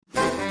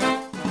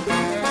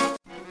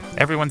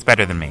Everyone's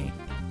better than me,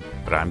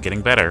 but I'm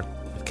getting better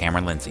with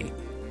Cameron Lindsay.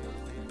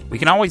 We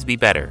can always be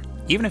better.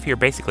 Even if you're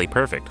basically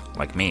perfect,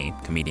 like me,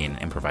 comedian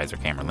and improviser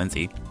Cameron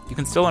Lindsay, you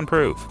can still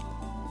improve.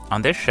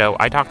 On this show,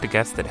 I talk to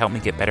guests that help me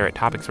get better at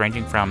topics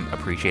ranging from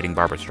appreciating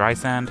Barbra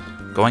Streisand,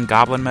 going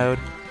goblin mode,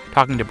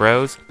 talking to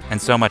bros,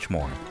 and so much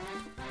more.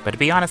 But to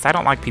be honest, I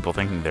don't like people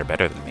thinking they're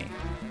better than me.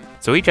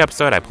 So each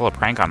episode I pull a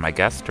prank on my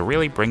guests to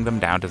really bring them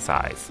down to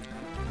size.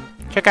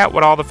 Check out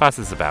what all the fuss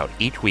is about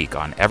each week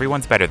on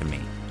Everyone's Better Than Me,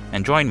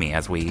 and join me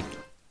as we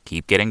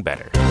keep getting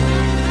better.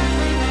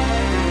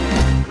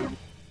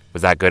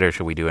 Was that good, or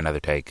should we do another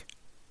take?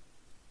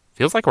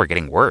 Feels like we're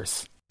getting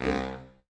worse.